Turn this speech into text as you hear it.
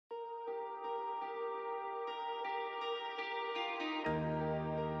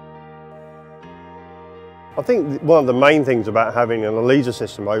I think one of the main things about having an Elisa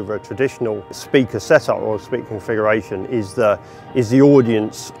system over a traditional speaker setup or speaker configuration is the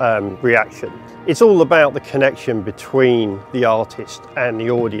audience reaction. It's all about the connection between the artist and the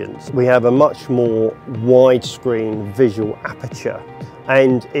audience. We have a much more widescreen visual aperture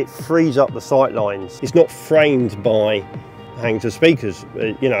and it frees up the sight lines. It's not framed by hangs of speakers,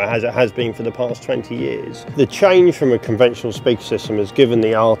 you know, as it has been for the past 20 years. The change from a conventional speaker system has given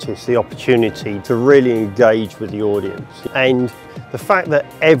the artist the opportunity to really engage with the audience. And the fact that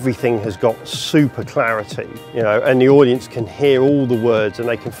everything has got super clarity, you know, and the audience can hear all the words and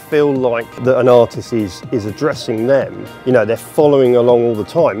they can feel like that an artist is addressing them. You know, they're following along all the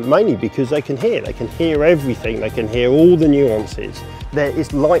time, mainly because they can hear everything, they can hear all the nuances.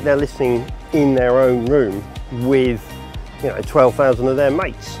 It's like they're listening in their own room with, you know, 12,000 of their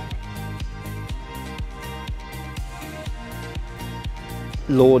mates.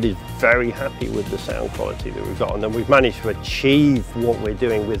 Lorde is very happy with the sound quality that we've got, and then we've managed to achieve what we're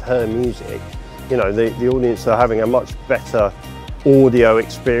doing with her music. You know, the audience are having a much better audio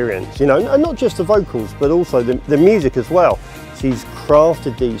experience, you know, and not just the vocals, but also the music as well. She's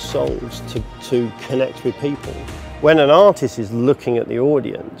crafted these songs to connect with people. When an artist is looking at the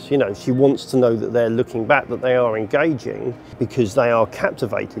audience, you know, she wants to know that they're looking back, that they are engaging because they are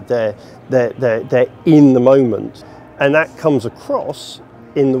captivated, they're in the moment. And that comes across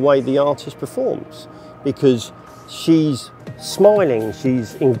in the way the artist performs because she's smiling,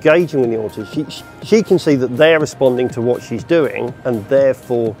 she's engaging with the audience. She can see that they're responding to what she's doing and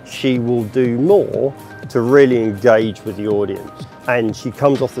therefore she will do more to really engage with the audience. And she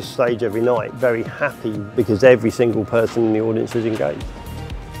comes off the stage every night very happy because every single person in the audience is engaged.